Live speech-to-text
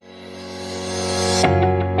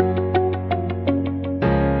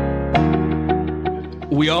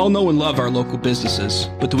We all know and love our local businesses,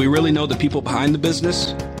 but do we really know the people behind the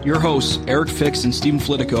business? Your hosts, Eric Fix and Stephen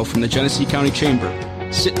Flitico from the Genesee County Chamber,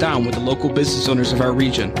 sit down with the local business owners of our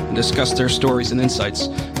region and discuss their stories and insights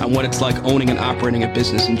on what it's like owning and operating a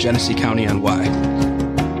business in Genesee County and why.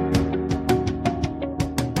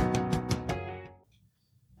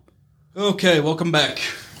 Okay, welcome back.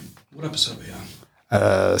 What episode are we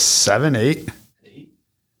on? 7, 8. 8?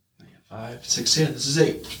 5, 6, yeah, this is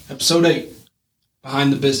 8. Episode 8.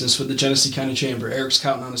 Behind the business with the Genesee County Chamber. Eric's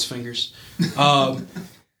counting on his fingers.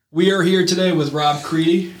 We are here today with Rob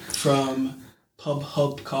Creedy from Pub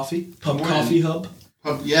Hub Coffee. Coffee Hub.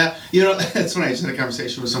 Yeah. That's when I just had a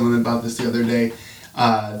conversation with someone about this the other day,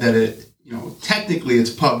 that it, technically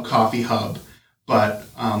it's Pub Coffee Hub, but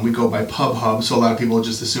we go by Pub Hub, so a lot of people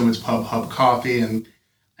just assume it's Pub Hub Coffee, and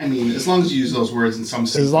I mean, as long as you use those words in some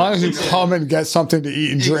sense. As long as you come and get something to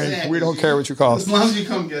eat and drink, exactly. We don't care what you call it. As long as you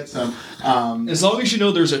come get some. As long as you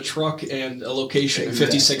know there's a truck and a location at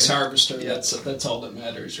 56 Harvester, yeah. That's all that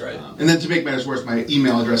matters, right? And then to make matters worse, my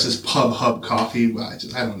email address is pubhubcoffee. Well, I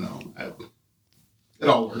don't know. It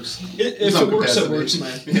all works. If it works, it works,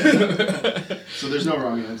 man. Yeah. So there's no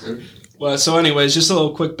wrong answer. Well, so anyways, just a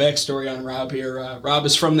little quick backstory on Rob here. Rob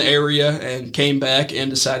is from the area and came back and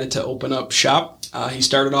decided to open up shop. He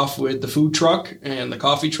started off with the food truck and the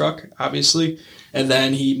coffee truck, obviously, and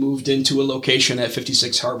then he moved into a location at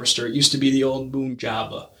 56 Harvester. It used to be the old Moon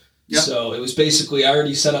Java. Yep. So it was basically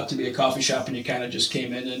already set up to be a coffee shop, and you kind of just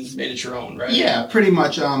came in and made it your own, right? Yeah, pretty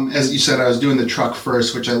much. As you said, I was doing the truck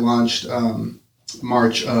first, which I launched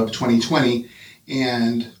March of 2020.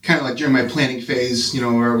 And kind of like during my planning phase,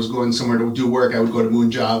 where I was going somewhere to do work, I would go to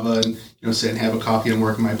Moon Java and, sit and have a coffee and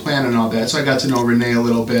work on my plan and all that. So I got to know Renee a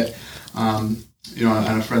little bit, on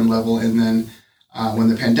a friend level. And then when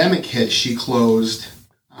the pandemic hit, she closed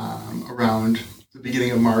around the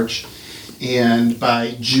beginning of March. And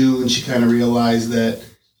by June, she kind of realized that,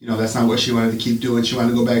 that's not what she wanted to keep doing. She wanted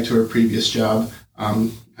to go back to her previous job.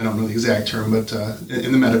 I don't know the exact term, but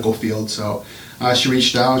in the medical field. So she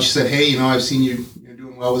reached out and she said, hey, I've seen you're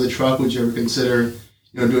doing well with the truck. Would you ever consider,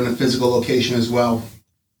 doing a physical location as well?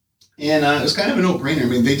 And it was kind of a no-brainer. I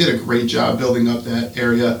mean, they did a great job building up that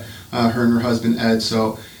area, her and her husband, Ed.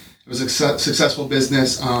 So it was a successful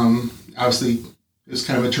business. Obviously, it was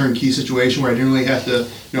kind of a turnkey situation where I didn't really have to,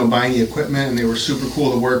 buy any equipment, and they were super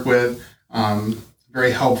cool to work with,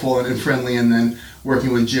 very helpful and friendly. And then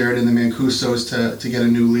working with Jared and the Mancusos to get a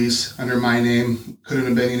new lease under my name couldn't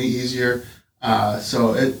have been any easier.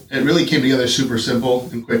 So it really came together super simple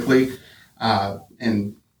and quickly.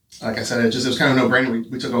 And like I said, it was kind of a no-brainer.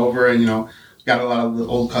 We took over and, got a lot of the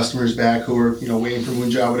old customers back who were, waiting for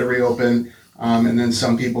Moon Java to reopen. And then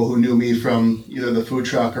some people who knew me from either the food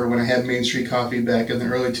truck or when I had Main Street Coffee back in the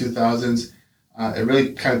early 2000s. It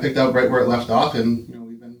really kind of picked up right where it left off, and,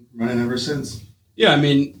 we've been running ever since. Yeah, I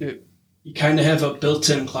mean, you kind of have a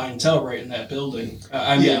built-in clientele right in that building.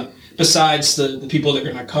 Besides the people that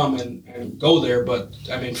are going to come and go there, but,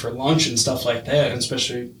 I mean, for lunch and stuff like that, and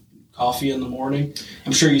especially coffee in the morning,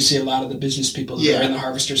 I'm sure you see a lot of the business people that are in the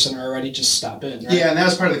Harvester Center already just stop in, right? Yeah, and that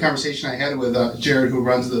was part of the conversation I had with Jared, who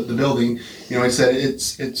runs the building. He said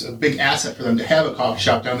it's a big asset for them to have a coffee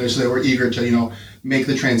shop down there, so they were eager to, make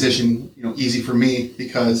the transition, easy for me,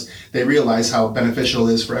 because they realize how beneficial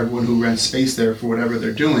it is for everyone who rents space there for whatever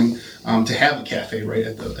they're doing, to have a cafe right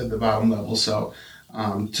at the bottom level. So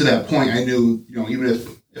to that point, I knew, even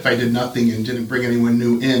if I did nothing and didn't bring anyone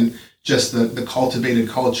new in, just the cultivated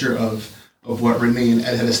culture of what Renee and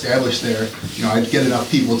Ed had established there, I'd get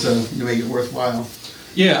enough people to make it worthwhile.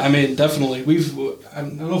 Yeah, I mean, definitely. I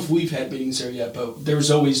don't know if we've had meetings there yet, but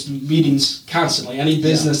there's always meetings constantly. Any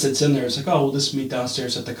business that's in there is like, oh, we'll just meet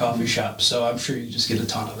downstairs at the coffee shop. So I'm sure you just get a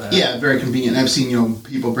ton of that. Yeah, very convenient. I've seen,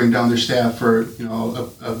 people bring down their staff for,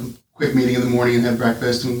 a quick meeting in the morning and have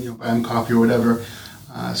breakfast and, buy them coffee or whatever.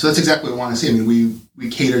 So that's exactly what I want to see. I mean, we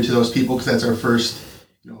cater to those people because that's our first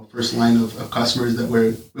line of customers that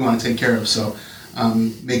we want to take care of. So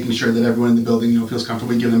making sure that everyone in the building, feels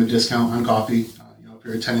comfortable. We give them a discount on coffee. If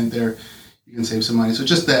you're a tenant there, you can save some money. So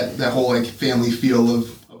just that whole family feel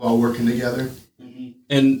of all working together. Mm-hmm.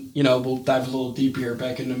 And, we'll dive a little deeper here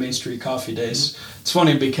back into Main Street Coffee days. Mm-hmm. It's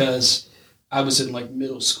funny because I was in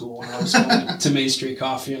middle school when I was going to Main Street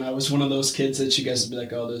Coffee, and I was one of those kids that you guys would be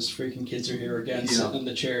like, oh, those freaking kids are here again, sitting in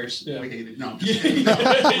the chairs. Yeah. We hate it. No. They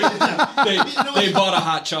bought a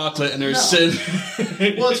hot chocolate and they're sitting.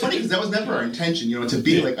 Well, it's funny because that was never our intention, to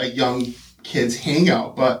be like a young kids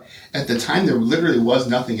hangout. But at the time, there literally was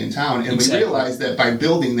nothing in town. And we realized that by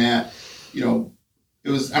building that, it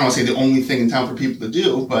was, I don't want to say the only thing in town for people to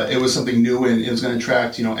do, but it was something new and it was going to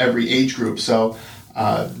attract, every age group. So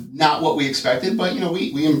Not what we expected, but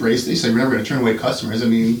we embraced it. So we're never going to turn away customers. I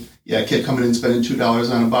mean, a kid coming in and spending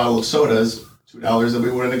 $2 on a bottle of sodas, $2 that we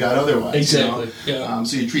wouldn't have got otherwise. Exactly. Yeah.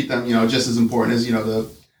 So you treat them, just as important as the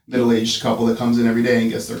middle-aged couple that comes in every day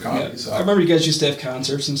and gets their coffee. Yeah. So I remember you guys used to have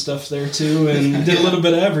concerts and stuff there too, and did a little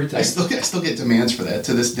bit of everything. I still get demands for that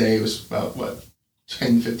to this day. It was about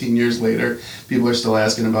 10, 15 years later, people are still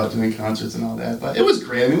asking about doing concerts and all that. But it was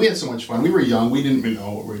great. I mean, we had so much fun. We were young. We didn't even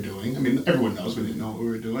know what we were doing. I mean, everyone knows we didn't know what we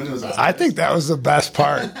were doing. It was awesome. I think that was the best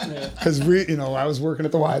part because I was working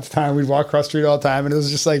at the Y at the time. We'd walk across the street all the time, and it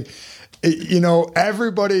was just like,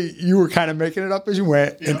 everybody, you were kind of making it up as you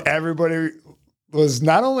went, and everybody was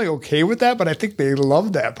not only okay with that, but I think they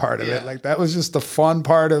loved that part of it. Like that was just the fun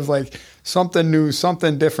part of like something new,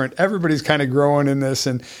 something different. Everybody's kind of growing in this,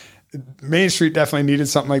 and Main Street definitely needed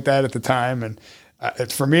something like that at the time. And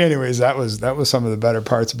for me anyways, that was some of the better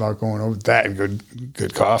parts about going over that and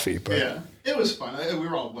good coffee. But yeah, it was fun. We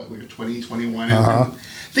were all, we were 20, 21. And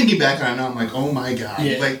thinking back on it now, I'm like, oh my God.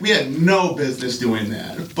 Yeah. Like we had no business doing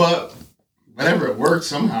that, but whatever, it worked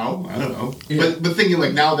somehow. I don't know. Yeah. But thinking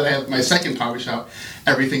like now that I have my second coffee shop,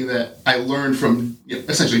 everything that I learned from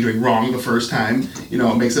essentially doing wrong the first time,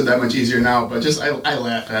 it makes it that much easier now. But just I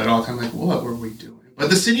laugh at it all the time, like, what were we doing? But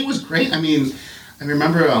the city was great. I mean, I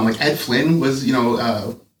remember like Ed Flynn was,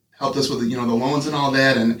 helped us with the loans and all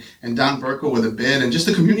that, and Don Burkle with a bid, and just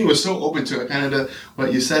the community was so open to it. Kind of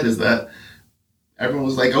what you said is that everyone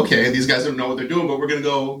was like, okay, these guys don't know what they're doing, but we're going to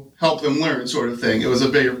go help them learn, sort of thing. It was a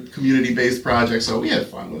very community-based project, so we had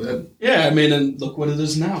fun with it. Yeah, I mean, and look what it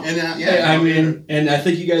is now. And and I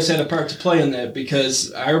think you guys had a part to play in that,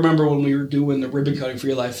 because I remember when we were doing the ribbon cutting for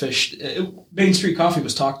Your Life Fish, Main Street Coffee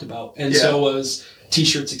was talked about, and so was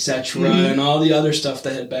T-shirts, etc., and all the other stuff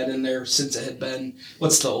that had been in there since it had been,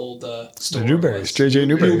 what's the old store? The Newberries, JJ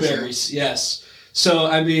Newberries. Newberries, yes. So,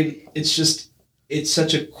 I mean, it's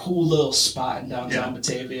such a cool little spot in downtown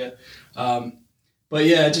Batavia. But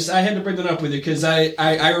yeah, I had to bring that up with you because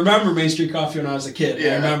I remember Main Street Coffee when I was a kid.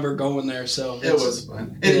 Yeah. I remember going there. So it was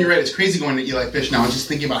fun. And you're right, it's crazy going to Eli Fish now and just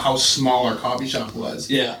thinking about how small our coffee shop was.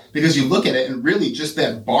 Yeah. Because you look at it and really just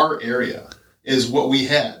that bar area is what we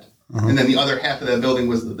had. And then the other half of that building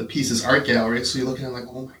was the Pieces Art Gallery. So you look at it like,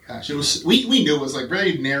 oh my gosh. It was we knew it was like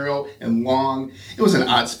very narrow and long. It was an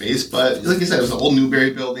odd space, but like I said, it was an old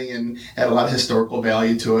Newberry building and had a lot of historical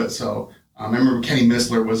value to it. So I remember Kenny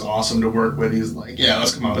Missler was awesome to work with. He's like, yeah,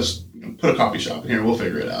 let's come out. Let's put a coffee shop in here. We'll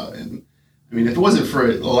figure it out. And I mean, if it wasn't for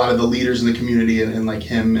a lot of the leaders in the community and like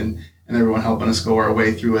him and everyone helping us go our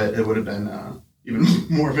way through it, it would have been even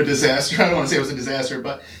more of a disaster. I don't want to say it was a disaster,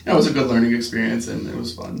 but it was a good learning experience and it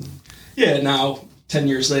was fun. Yeah, now 10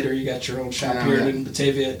 years later, you got your own shop here in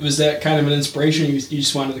Batavia. Was that kind of an inspiration? You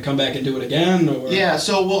just wanted to come back and do it again? Or? Yeah,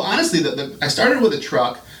 so, well, honestly, I started with a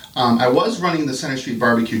truck. I was running the Center Street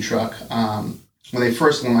barbecue truck when they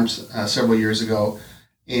first launched several years ago.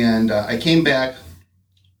 And I came back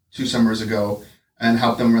 2 summers ago and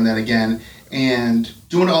helped them run that again. And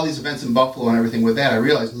doing all these events in Buffalo and everything with that, I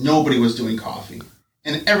realized nobody was doing coffee.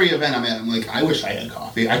 And every event I'm at, I'm like, I wish I had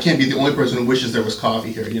coffee. I can't be the only person who wishes there was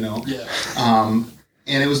coffee here, Yeah.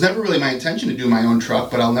 And it was never really my intention to do my own truck,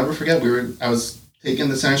 but I'll never forget, I was taking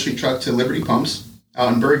the Center Street truck to Liberty Pumps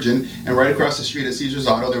out in Bergen, and right across the street at Caesar's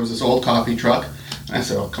Auto, there was this old coffee truck. And I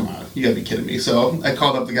said, oh, come on, you gotta be kidding me. So I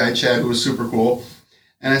called up the guy, Chad, who was super cool.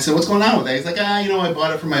 And I said, what's going on with that? He's like, I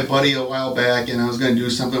bought it from my buddy a while back, and I was going to do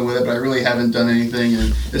something with it, but I really haven't done anything,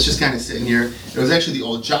 and it's just kind of sitting here. It was actually the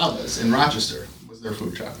old Java's in Rochester. Their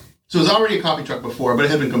food truck. So it was already a coffee truck before, but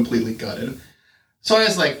it had been completely gutted. So I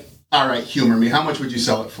was like, all right, humor me. How much would you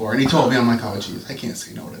sell it for? And he told me, I'm like, oh, geez, I can't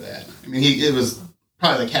say no to that. I mean, it was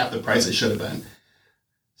probably like half the price it should have been.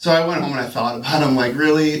 So I went home and I thought about it. I'm like,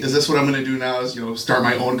 really? Is this what I'm going to do now is, start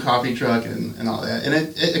my own coffee truck and all that? And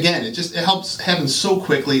it helps happen so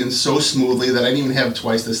quickly and so smoothly that I didn't even have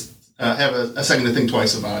have a second to think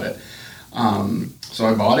twice about it. So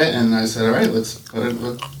I bought it and I said, all right, let's put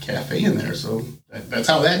a cafe in there. So that's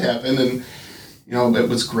how that happened. And, it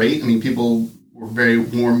was great. I mean, people were very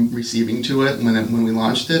warm receiving to it when we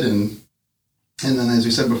launched it. And then, as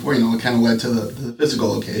we said before, it kind of led to the physical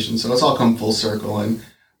location. So it's all come full circle. And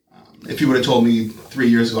if you would have told me 3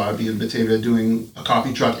 years ago I'd be in Batavia doing a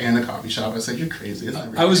coffee truck and a coffee shop, I said, you're crazy.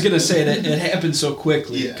 I was going to say that it happened so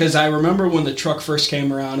quickly. Because I remember when the truck first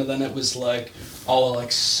came around, and then it was like, all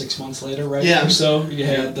like 6 months later, right? Yeah. Or so you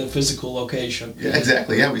had the physical location. Yeah,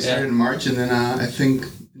 exactly. Yeah, we started in March, and then I think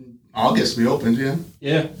in August we opened.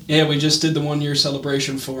 Yeah. Yeah. We just did the 1 year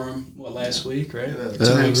celebration for him. Last week, right?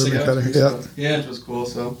 2 weeks ago. Yeah. Which was cool.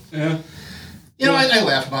 So yeah. I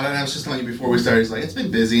laugh about it, and I was just telling you before we started, it's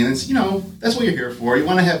been busy, and it's, that's what you're here for. You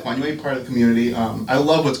want to have fun. You want to be part of the community. I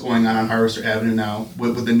love what's going on Harvester Avenue now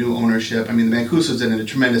with the new ownership. I mean, the Mancusos did a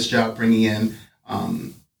tremendous job bringing in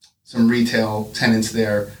some retail tenants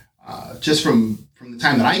there. Just from the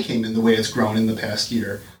time that I came in, the way it's grown in the past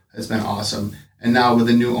year has been awesome. And now with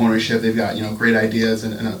the new ownership, they've got, great ideas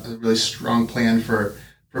and a really strong plan for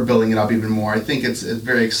building it up even more. I think it's a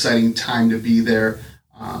very exciting time to be there.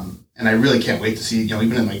 And I really can't wait to see,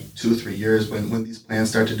 even in like 2 or 3 years when these plans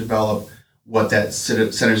start to develop, what that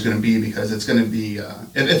center is going to be, because it's going to be,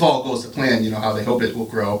 if all goes to plan, how they hope it will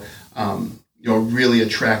grow, a really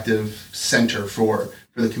attractive center for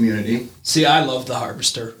the community. See, I love the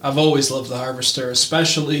Harvester. I've always loved the Harvester,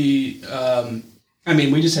 especially,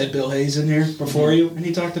 we just had Bill Hayes in here before you, and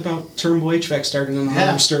he talked about Turnbull HVAC starting on the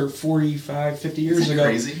Harvester 45, 50 years ago.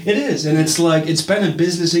 Crazy? It is, and it's been a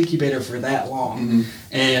business incubator for that long. Mm-hmm.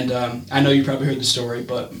 And I know you probably heard the story,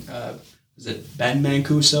 but is it Ben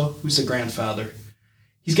Mancuso? Who's the grandfather?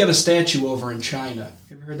 He's got a statue over in China.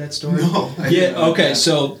 You ever heard that story? No. Okay,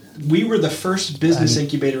 so we were the first business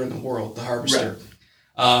incubator in the world, the Harvester.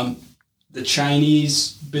 Right. The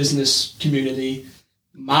Chinese business community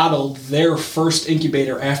modeled their first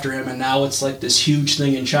incubator after him, and now it's like this huge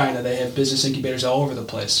thing in China. They have business incubators all over the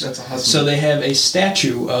place. That's awesome. So they have a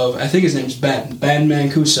statue of, I think his name's Ben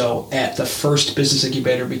Mancuso, at the first business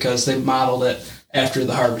incubator because they modeled it after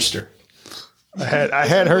the Harvester. I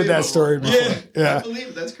had heard that story before. Yeah. I believe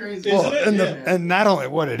it. That's crazy. Well, and not only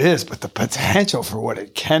what it is, but the potential for what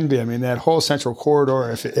it can be. I mean, that whole central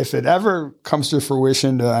corridor, if it ever comes to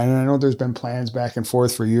fruition, and I know there's been plans back and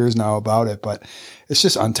forth for years now about it, but it's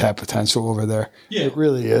just untapped potential over there. Yeah. It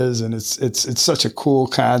really is. And it's such a cool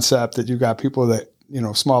concept that you got people that,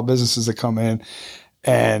 small businesses that come in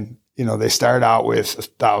and, they start out with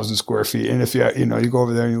 1,000 square feet. And if you go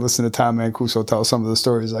over there and you listen to Tom Mancuso tell some of the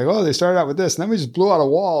stories, like, they started out with this, and then we just blew out a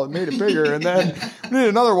wall and made it bigger. And then we need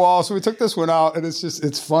another wall. So we took this one out, and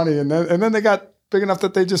it's funny. And then they got big enough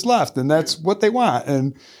that they just left, and that's what they want.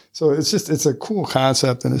 And so it's a cool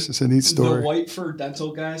concept, and it's just a neat story. The Whiteford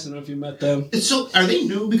Dental guys, I don't know if you met them. So are they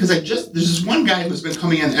new? Because there's this one guy who's been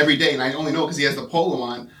coming in every day, and I only know because he has the polo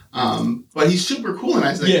on. But he's super cool, and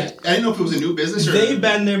I didn't know if it was a new business or... They've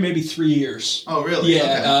been there maybe 3 years. Oh, really?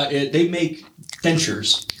 Yeah, okay. They make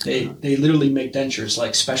dentures. They literally make dentures,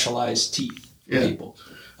 like specialized teeth for people.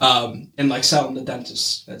 And like sell them to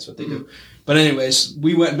dentists. That's what they do. But anyways,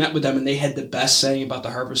 we went and met with them, and they had the best saying about the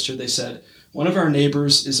Harvester. They said, one of our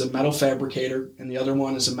neighbors is a metal fabricator, and the other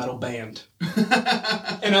one is a metal band.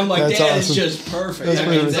 And I'm like, that awesome. Is just perfect.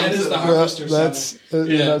 That is the Harvester Center.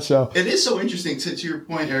 In a nutshell. It is so interesting to your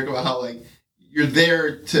point, Eric, about how you're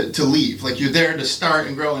there to leave. Like, you're there to start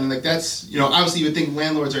and grow. And that's, obviously you would think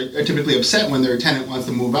landlords are typically upset when their tenant wants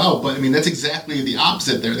to move out. But that's exactly the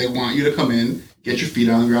opposite there. They want you to come in, get your feet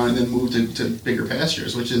on the ground, and then move to bigger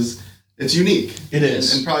pastures, which is... It's unique. It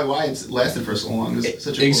is. And probably why it's lasted for so long. It's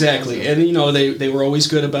such a exactly. Cool and, they were always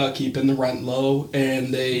good about keeping the rent low,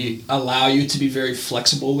 and they allow you to be very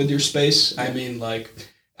flexible with your space. I mean,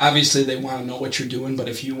 obviously they want to know what you're doing, but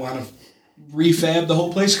if you want to refab the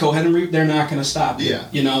whole place, go ahead and they're not going to stop you.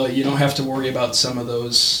 Yeah. You don't have to worry about some of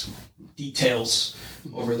those details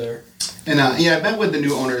over there. And, I've met with the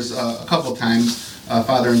new owners a couple of times.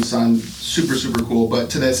 Father and son, super, super cool. But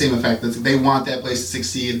to that same effect, that they want that place to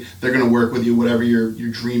succeed. They're going to work with you, whatever your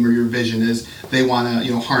dream or your vision is. They want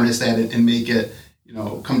to, harness that and make it,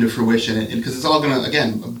 come to fruition. And because it's all going to,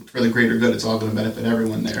 again, for the greater good, it's all going to benefit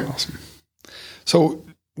everyone there. Awesome. So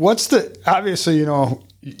obviously,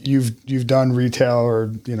 you've done retail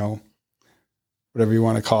or, whatever you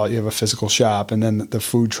want to call it. You have a physical shop and then the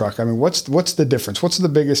food truck. I mean, what's the difference? What's the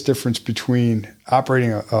biggest difference between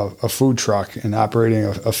operating a food truck and operating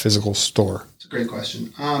a physical store? It's a great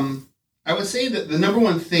question. I would say that the number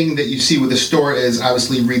one thing that you see with a store is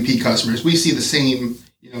obviously repeat customers. We see the same,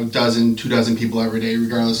 2 dozen people every day,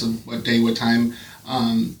 regardless of what day, what time.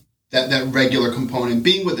 That regular component.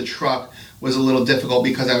 Being with the truck was a little difficult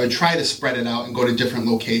because I would try to spread it out and go to different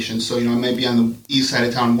locations. So, I might be on the east side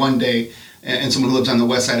of town one day, and someone who lives on the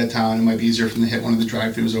west side of town, it might be easier for them to hit one of the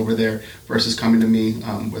drive-thrus over there versus coming to me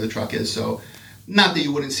where the truck is. So, not that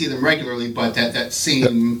you wouldn't see them regularly, but that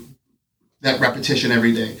same that repetition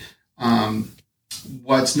every day.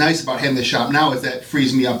 What's nice about having the shop now is that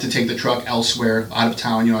frees me up to take the truck elsewhere out of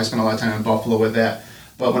town. I spent a lot of time in Buffalo with that.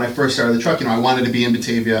 But when I first started the truck, I wanted to be in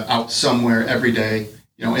Batavia, out somewhere every day,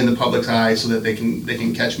 in the public's eye, so that they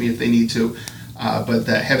can catch me if they need to. But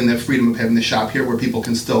having the freedom of having the shop here where people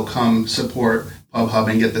can still come support Pub Hub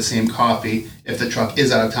and get the same coffee if the truck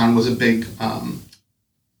is out of town was a big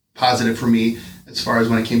positive for me, as far as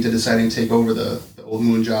when it came to deciding to take over the old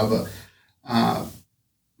Moon Java.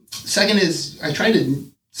 Second is I tried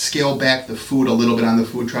to scale back the food a little bit on the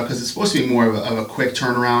food truck because it's supposed to be more of a quick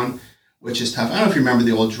turnaround, which is tough. I don't know if you remember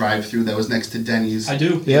the old drive-thru that was next to Denny's. I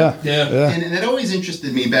do. Yeah. And it always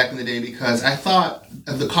interested me back in the day because I thought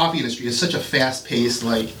of the coffee industry as such a fast-paced,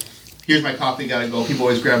 like, here's my coffee, gotta go. People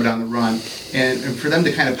always grab it on the run. And for them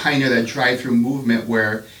to kind of pioneer that drive-thru movement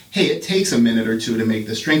where, hey, it takes a minute or two to make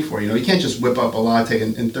this drink for you. You can't just whip up a latte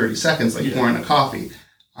in 30 seconds like pouring a coffee.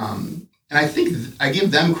 And I think I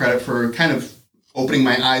give them credit for kind of opening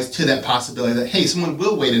my eyes to that possibility that, hey, someone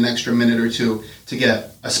will wait an extra minute or two to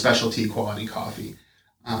get a specialty quality coffee.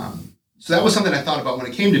 So that was something I thought about when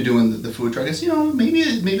it came to doing the food truck. I said, maybe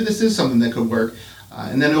this is something that could work.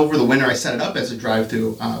 And then over the winter, I set it up as a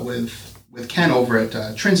drive-thru with Ken over at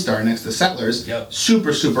Trinstar next to Settlers. Yep.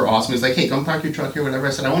 Super, super awesome. He's like, hey, come park your truck here, whatever.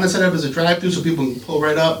 I said, I want to set it up as a drive-thru so people can pull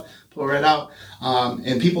right up, pull right out.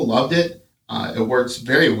 And people loved it. It works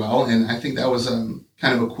very well. And I think that was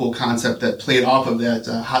kind of a cool concept that played off of that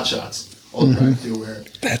Hot Shots old drive-thru where...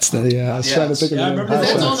 That's I was trying to think of I it. remember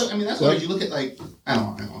That's that. all. That's why you look at like I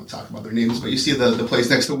don't want to talk about their names, but you see the place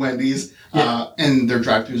next to Wendy's, and their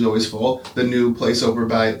drive-thru is always full. The new place over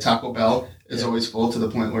by Taco Bell is always full to the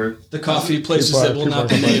point where The coffee places that will not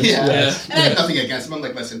be named. And I have nothing against them. I'm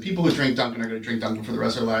like, listen, people who drink Dunkin' are going to drink Dunkin' for the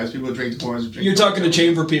rest of their lives. People who drink Tim Hortons drink. You're talking to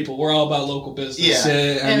chamber people. We're all about local business.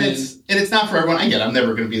 It's not for everyone. I get it. I'm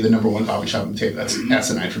never going to be the number one coffee shop in the tape. That's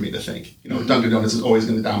asinine for me to think. Dunkin' Donuts is always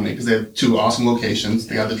going to dominate because they have two awesome locations.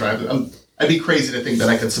 They got the drive. I'd be crazy to think that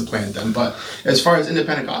I could supplant them. But as far as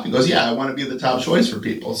independent coffee goes, I want to be the top choice for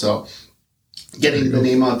people. So getting the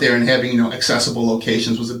name out there and having accessible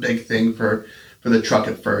locations was a big thing for the truck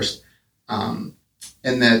at first. And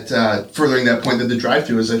that furthering that point that the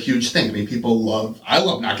drive-thru is a huge thing. I mean, I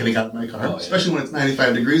love not getting out of my car, especially when it's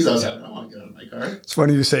 95 degrees outside. I don't want to get out of my car. It's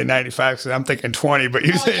funny you say 95 because I'm thinking 20, but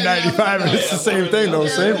you say 95 and it's the same thing, though.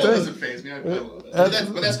 Same It thing. doesn't faze me.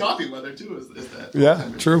 But that's coffee weather, too, is that. Yeah,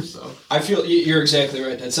 true. So. I feel you're exactly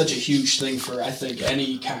right. That's such a huge thing for, I think,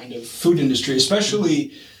 any kind of food industry,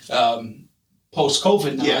 especially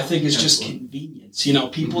post-COVID now. I think it's just convenience.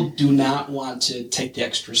 People do not want to take the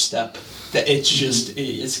extra step.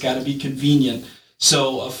 It's got to be convenient.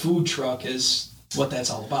 So a food truck is what that's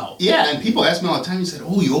all about. Yeah, and people ask me all the time, you said,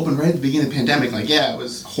 oh, you opened right at the beginning of the pandemic. Like, it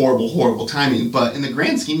was horrible, horrible timing. But in the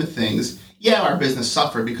grand scheme of things, our business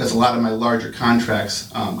suffered because a lot of my larger contracts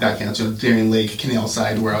got canceled. Darien Lake, Canal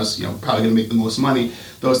Side, where I was probably going to make the most money.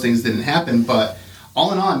 Those things didn't happen. But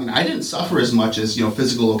all in all, I didn't suffer as much as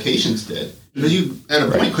physical locations did. Because you, at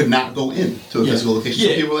a point, could not go into a physical location.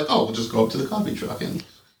 So people were like, oh, we'll just go up to the coffee truck. And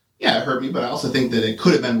it hurt me, but I also think that it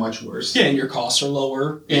could have been much worse. Yeah, and your costs are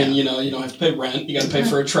lower, and you don't have to pay rent. You got to pay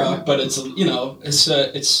for a truck, but it's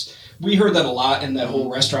we heard that a lot in that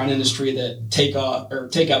whole restaurant industry that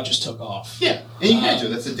takeout just took off. Yeah, and you had to.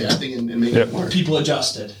 That's adapting and making it work. People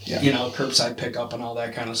adjusted. Curbside pickup and all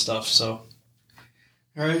that kind of stuff. So.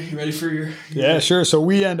 All right, you ready for your... Yeah, sure. So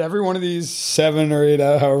we end every one of these 7 or 8,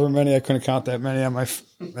 however many. I couldn't count that many on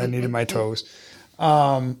I needed my toes.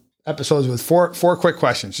 Episodes with four quick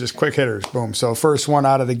questions, just quick hitters. Boom. So first one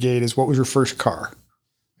out of the gate is, what was your first car?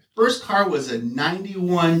 First car was a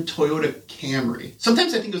 91 Toyota Camry.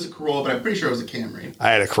 Sometimes I think it was a Corolla, but I'm pretty sure it was a Camry.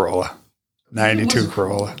 I had a Corolla. 92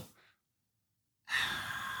 Corolla.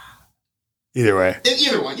 Either way.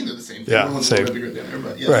 Either one. Either the same thing. Yeah, same.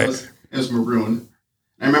 But right. It was maroon.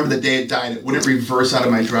 I remember the day it died, it wouldn't reverse out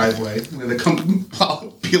of my driveway. They come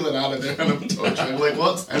peel it out of there on a tow truck. I'm like,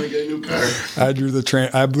 well, it's time to get a new car. I blew the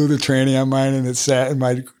tranny on mine, and it sat in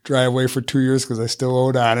my driveway for 2 years because I still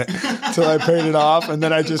owed on it until I paid it off, and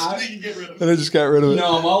then I just got rid of it.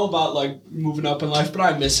 No, I'm all about moving up in life, but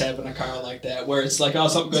I miss having a car like that where it's like, oh,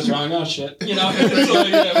 something goes wrong, oh shit, It's like, what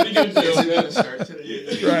are you gonna do? It's start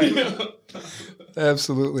today. Right.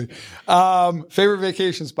 Absolutely. Favorite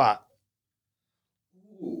vacation spot?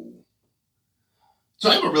 So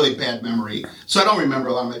I have a really bad memory, so I don't remember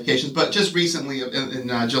a lot of my vacations. But just recently, in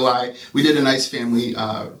July, we did a nice family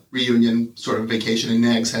reunion sort of vacation in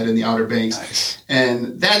Nags Head in the Outer Banks. Nice.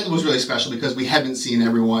 And that was really special because we haven't seen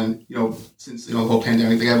everyone, since the whole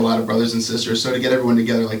pandemic. They have a lot of brothers and sisters, so to get everyone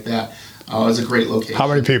together like that was a great location. How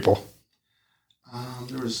many people?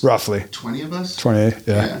 There was roughly 20 of us. 28,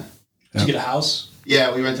 yeah. Did you get a house?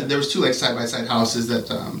 Yeah, we rented. There was 2 side-by-side houses that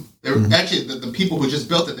they were actually the people who just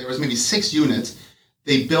built it. There was maybe 6 units.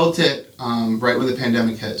 They built it right when the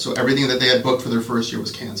pandemic hit, so everything that they had booked for their first year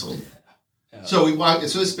was canceled. Yeah. So we walked.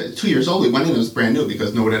 So it's 2 years old. We went in; it was brand new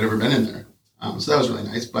because nobody had ever been in there. So that was really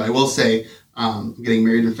nice. But I will say, I'm getting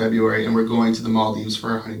married in February, and we're going to the Maldives for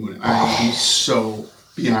our honeymoon. And I am so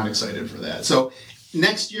beyond excited for that. So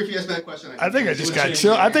next year, if you ask that question, I think I just got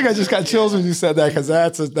chills. I think I just got chills when you said that, because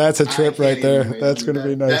that's a trip right there. That's going to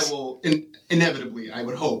be nice. That will inevitably, I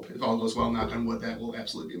would hope, if all goes well, knock on wood, that will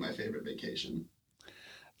absolutely be my favorite vacation.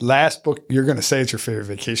 Last book, you're going to say it's your favorite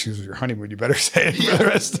vacation with your honeymoon. You better say it for the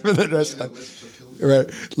rest of the time.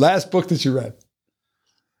 Right. Last book that you read.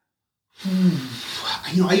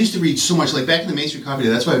 I used to read so much, like back in the Main Street Coffee Day.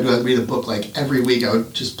 That's why I would read a book like every week. I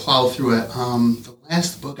would just plow through it. The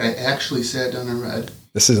last book I actually sat down and read.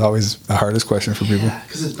 This is always the hardest question for people.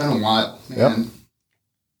 Because it's been a while, man.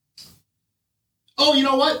 Yep. Oh, you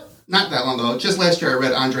know what? Not that long ago. Just last year I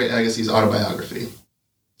read Andre Agassi's autobiography.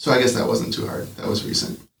 So I guess that wasn't too hard. That was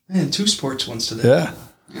recent. Man, 2 sports ones today. Yeah.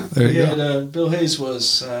 There you go. Bill Hayes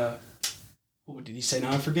was, what did he say?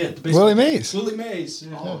 Now I forget. Willie Mays. Willie Mays.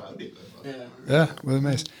 Yeah. Oh, that'd be good. Yeah, Willie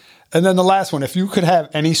Mays. And then the last one, if you could have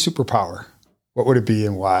any superpower, what would it be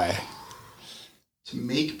and why? To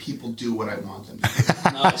make people do what I want them to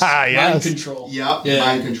do. Nice. Mind control. Yep,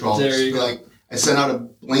 mind control. There you go. Like, I sent out a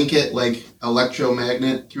blanket, like,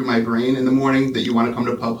 electromagnet through my brain in the morning that you want to come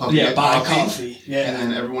to Pub Hub and get buy coffee. Yeah. And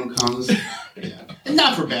then everyone comes. Yeah. And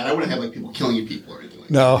not for bad. I wouldn't have, like, people killing people or anything like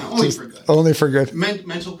that. No, only for good. Only for good.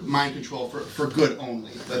 Mental mind control for good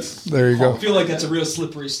only. There you go. I feel like that's a real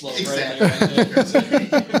slippery slope. Exactly.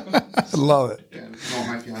 I love it. Yeah, no,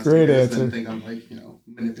 my fiance Great answer. Didn't think I'm like,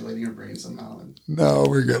 manipulating her brain somehow. No,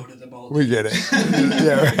 we're good. We get it.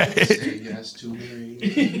 Yeah, right. Say yes to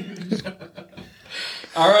me.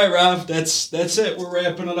 All right, Rob. That's it. We're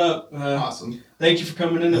wrapping it up. Awesome. Thank you for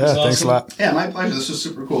coming in. It was awesome. Thanks a lot. Yeah, my pleasure. This was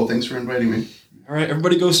super cool. Thanks for inviting me. All right,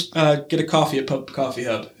 everybody go get a coffee at Pub Coffee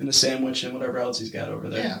Hub and a sandwich and whatever else he's got over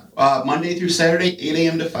there. Yeah. Monday through Saturday, 8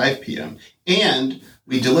 a.m. to 5 p.m. And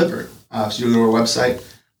we deliver. So you go to our website,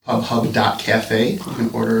 pubhub.cafe. You can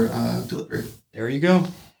order delivery. There you go.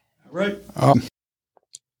 All right.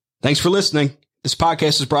 Thanks for listening. This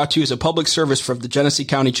podcast is brought to you as a public service from the Genesee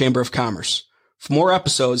County Chamber of Commerce. For more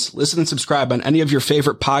episodes, listen and subscribe on any of your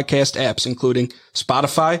favorite podcast apps, including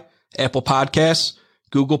Spotify, Apple Podcasts,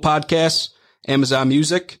 Google Podcasts, Amazon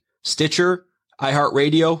Music, Stitcher,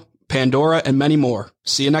 iHeartRadio, Pandora, and many more.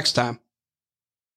 See you next time.